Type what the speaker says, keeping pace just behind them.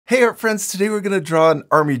Hey art friends, today we're going to draw an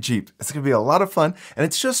army Jeep. It's going to be a lot of fun, and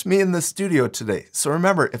it's just me in the studio today. So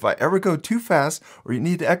remember, if I ever go too fast or you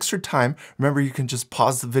need extra time, remember you can just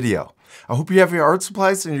pause the video. I hope you have your art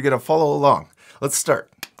supplies and you're going to follow along. Let's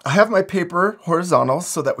start. I have my paper horizontal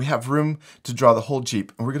so that we have room to draw the whole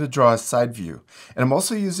Jeep, and we're going to draw a side view. And I'm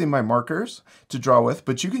also using my markers to draw with,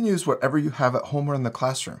 but you can use whatever you have at home or in the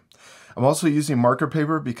classroom. I'm also using marker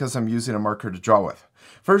paper because I'm using a marker to draw with.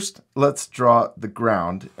 First, let's draw the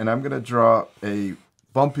ground, and I'm going to draw a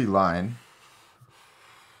bumpy line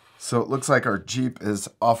so it looks like our Jeep is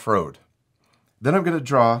off-road. Then I'm going to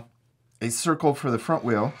draw a circle for the front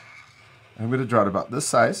wheel. I'm going to draw it about this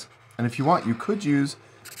size, and if you want, you could use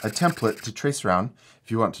a template to trace around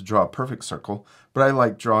if you want to draw a perfect circle, but I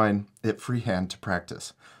like drawing it freehand to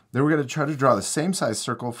practice. Then we're going to try to draw the same size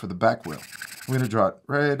circle for the back wheel. I'm going to draw it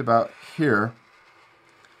right about here.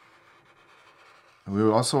 And we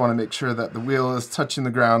also want to make sure that the wheel is touching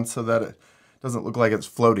the ground so that it doesn't look like it's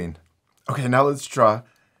floating. Okay, now let's draw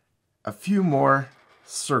a few more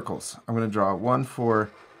circles. I'm going to draw one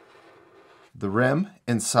for the rim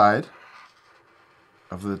inside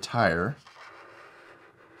of the tire.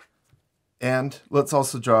 And let's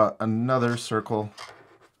also draw another circle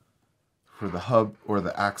for the hub or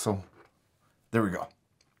the axle. There we go.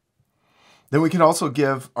 Then we can also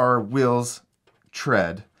give our wheels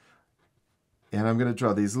tread. And I'm going to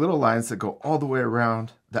draw these little lines that go all the way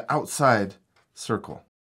around the outside circle.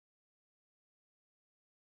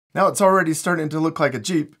 Now it's already starting to look like a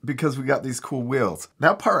Jeep because we got these cool wheels.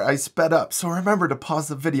 That part I sped up, so remember to pause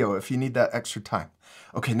the video if you need that extra time.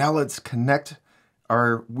 Okay, now let's connect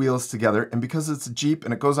our wheels together. And because it's a Jeep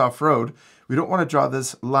and it goes off-road, we don't want to draw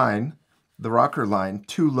this line, the rocker line,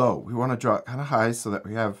 too low. We want to draw it kind of high so that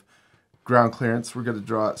we have ground clearance. We're going to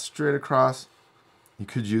draw it straight across. You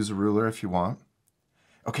could use a ruler if you want.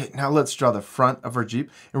 Okay, now let's draw the front of our Jeep.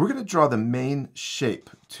 And we're going to draw the main shape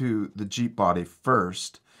to the Jeep body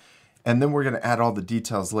first. And then we're going to add all the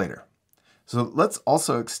details later. So let's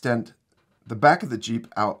also extend the back of the Jeep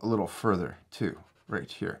out a little further too,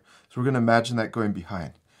 right here. So we're going to imagine that going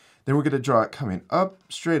behind. Then we're going to draw it coming up,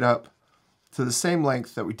 straight up, to the same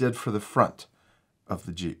length that we did for the front of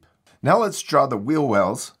the Jeep. Now let's draw the wheel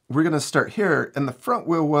wells. We're going to start here, and the front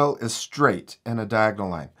wheel well is straight and a diagonal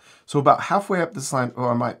line. So about halfway up this line,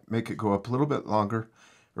 I might make it go up a little bit longer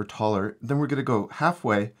or taller. Then we're going to go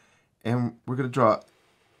halfway, and we're going to draw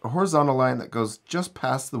a horizontal line that goes just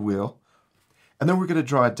past the wheel. And then we're going to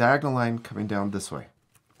draw a diagonal line coming down this way.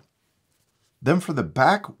 Then for the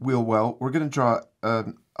back wheel well, we're going to draw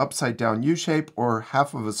an upside down U shape or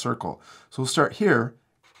half of a circle. So we'll start here,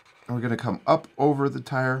 and we're going to come up over the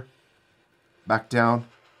tire, back down,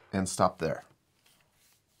 and stop there.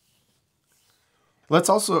 Let's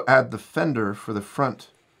also add the fender for the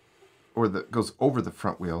front, or that goes over the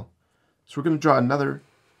front wheel. So we're going to draw another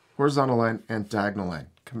horizontal line and diagonal line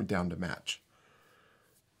coming down to match.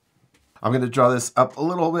 I'm going to draw this up a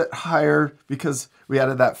little bit higher because we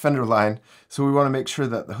added that fender line. So we want to make sure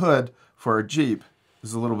that the hood for our Jeep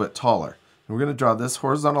is a little bit taller. And we're going to draw this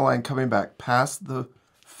horizontal line coming back past the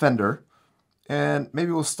fender. And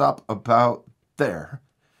maybe we'll stop about there.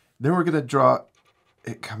 Then we're going to draw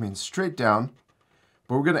it coming straight down.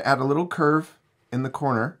 But we're going to add a little curve in the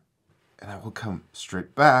corner. And that will come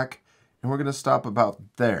straight back. And we're going to stop about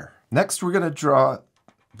there. Next, we're going to draw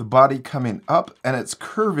the body coming up, and it's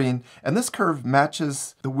curving, and this curve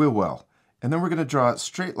matches the wheel well. And then we're going to draw a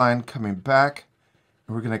straight line coming back,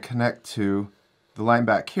 and we're going to connect to the line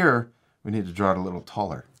back here. We need to draw it a little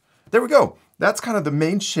taller. There we go. That's kind of the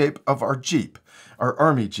main shape of our Jeep, our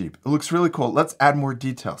Army Jeep. It looks really cool. Let's add more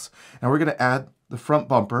details. Now we're going to add the front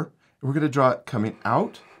bumper, and we're going to draw it coming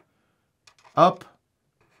out, up,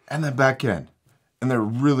 and then back in. And they're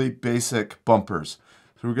really basic bumpers.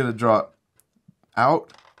 So we're going to draw it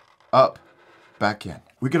out, up, back in.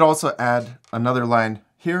 We could also add another line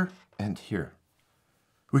here and here.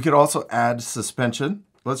 We could also add suspension.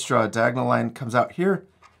 Let's draw a diagonal line, comes out here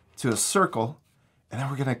to a circle, and then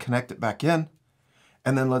we're going to connect it back in.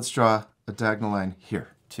 And then let's draw a diagonal line here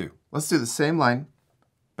too. Let's do the same line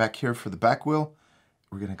back here for the back wheel.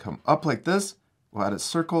 We're going to come up like this. We'll add a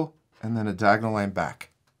circle and then a diagonal line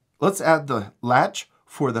back. Let's add the latch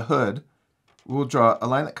for the hood. We'll draw a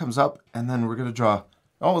line that comes up, and then we're going to draw,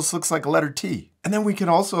 almost looks like a letter T. And then we can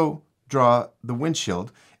also draw the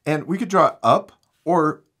windshield, and we could draw up,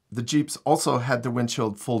 or the Jeeps also had the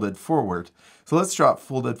windshield folded forward. So let's draw it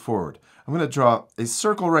folded forward. I'm going to draw a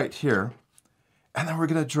circle right here, and then we're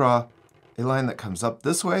going to draw a line that comes up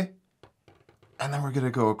this way, and then we're going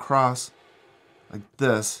to go across like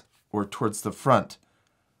this, or towards the front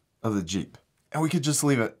of the Jeep. And we could just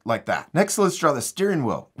leave it like that. Next, let's draw the steering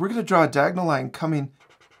wheel. We're gonna draw a diagonal line coming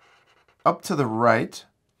up to the right,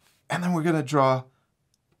 and then we're gonna draw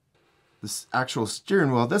this actual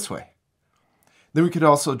steering wheel this way. Then we could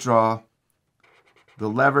also draw the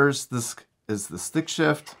levers. This is the stick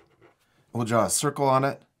shift. We'll draw a circle on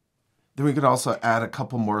it. Then we could also add a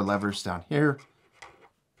couple more levers down here.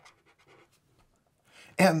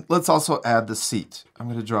 And let's also add the seat. I'm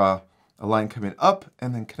gonna draw a line coming up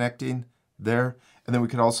and then connecting there. And then we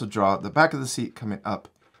could also draw the back of the seat coming up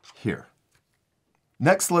here.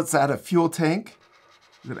 Next, let's add a fuel tank.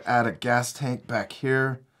 We're gonna add a gas tank back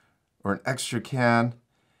here, or an extra can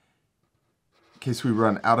in case we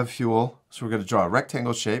run out of fuel. So we're gonna draw a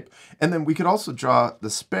rectangle shape. And then we could also draw the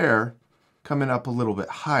spare coming up a little bit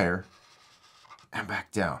higher and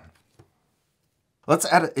back down. Let's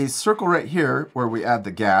add a circle right here where we add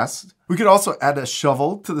the gas. We could also add a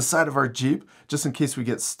shovel to the side of our Jeep just in case we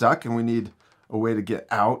get stuck and we need a way to get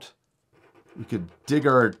out. We could dig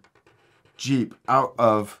our Jeep out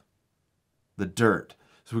of the dirt.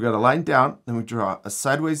 So we got a line down, then we draw a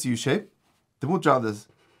sideways U shape. Then we'll draw this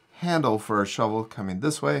handle for our shovel coming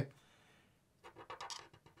this way.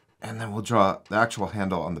 And then we'll draw the actual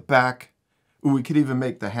handle on the back. Ooh, we could even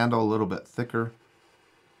make the handle a little bit thicker.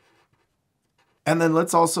 And then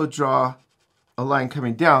let's also draw a line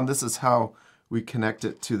coming down. This is how we connect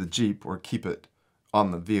it to the Jeep or keep it on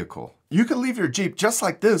the vehicle. You could leave your Jeep just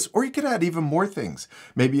like this, or you could add even more things.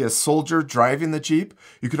 Maybe a soldier driving the Jeep.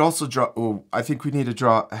 You could also draw, oh, I think we need to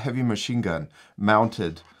draw a heavy machine gun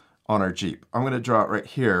mounted on our Jeep. I'm gonna draw it right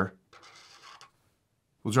here.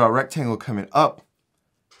 We'll draw a rectangle coming up,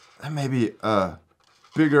 and maybe a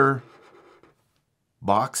bigger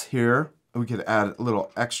box here. We could add a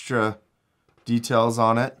little extra details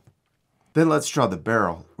on it. Then let's draw the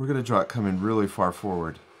barrel. We're gonna draw it coming really far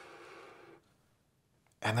forward.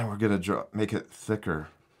 And then we're gonna make it thicker.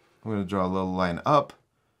 I'm gonna draw a little line up.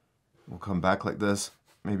 We'll come back like this.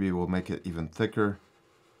 Maybe we'll make it even thicker.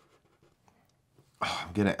 Oh,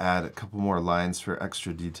 I'm gonna add a couple more lines for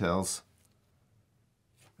extra details.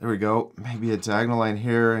 There we go. Maybe a diagonal line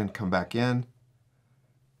here and come back in.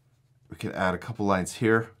 We could add a couple lines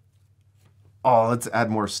here. Oh, let's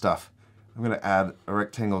add more stuff. I'm gonna add a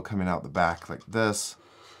rectangle coming out the back like this.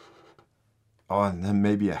 Oh, and then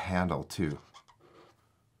maybe a handle too.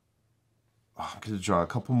 Oh, I'm gonna draw a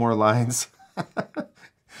couple more lines.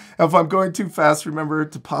 If I'm going too fast, remember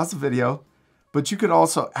to pause the video, but you could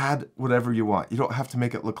also add whatever you want. You don't have to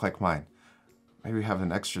make it look like mine. Maybe have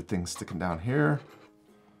an extra thing sticking down here.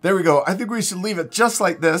 There we go. I think we should leave it just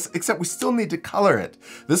like this, except we still need to color it.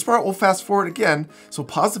 This part will fast forward again, so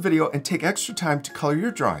pause the video and take extra time to color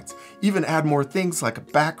your drawings. Even add more things like a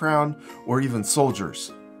background or even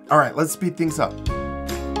soldiers. All right, let's speed things up.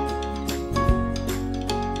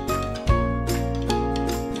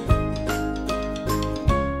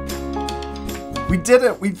 We did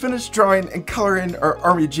it! We finished drawing and coloring our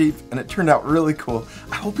Army Jeep, and it turned out really cool.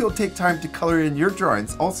 I hope you'll take time to color in your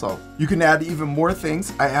drawings also. You can add even more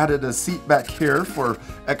things. I added a seat back here for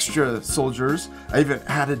extra soldiers. I even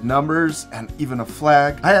added numbers and even a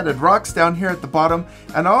flag. I added rocks down here at the bottom,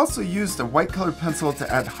 and I also used a white colored pencil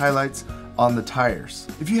to add highlights on the tires.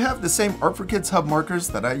 If you have the same Art for Kids hub markers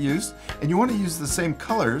that I used, and you want to use the same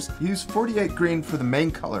colors, use 48 green for the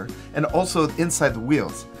main color, and also inside the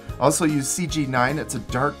wheels. I also use CG9, it's a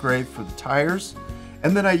dark gray for the tires.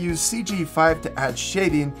 And then I use CG5 to add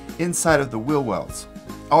shading inside of the wheel wells.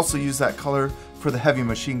 Also use that color for the heavy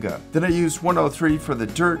machine gun. Then I used 103 for the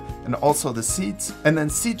dirt and also the seats, and then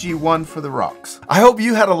CG1 for the rocks. I hope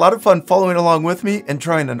you had a lot of fun following along with me and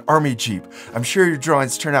drawing an Army Jeep. I'm sure your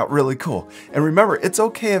drawings turn out really cool. And remember, it's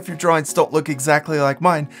okay if your drawings don't look exactly like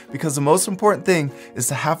mine, because the most important thing is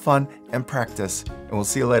to have fun and practice. And we'll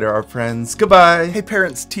see you later, our friends. Goodbye. Hey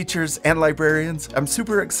parents, teachers, and librarians. I'm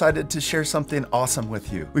super excited to share something awesome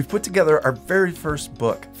with you. We've put together our very first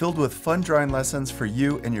book filled with fun drawing lessons for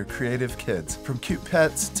you and your creative kids. From cute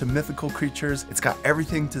pets to mythical creatures, it's got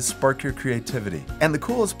everything to spark your creativity. And the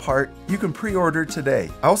coolest part, you can pre-order today.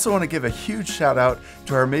 I also want to give a huge shout out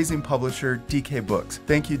to our amazing publisher, DK Books.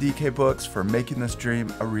 Thank you, DK Books, for making this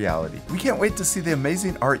dream a reality. We can't wait to see the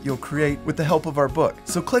amazing art you'll create with the help of our book.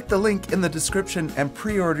 So click the link in the description and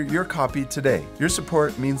pre-order your copy today. Your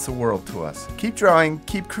support means the world to us. Keep drawing,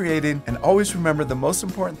 keep creating, and always remember the most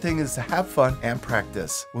important thing is to have fun and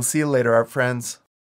practice. We'll see you later, our friends.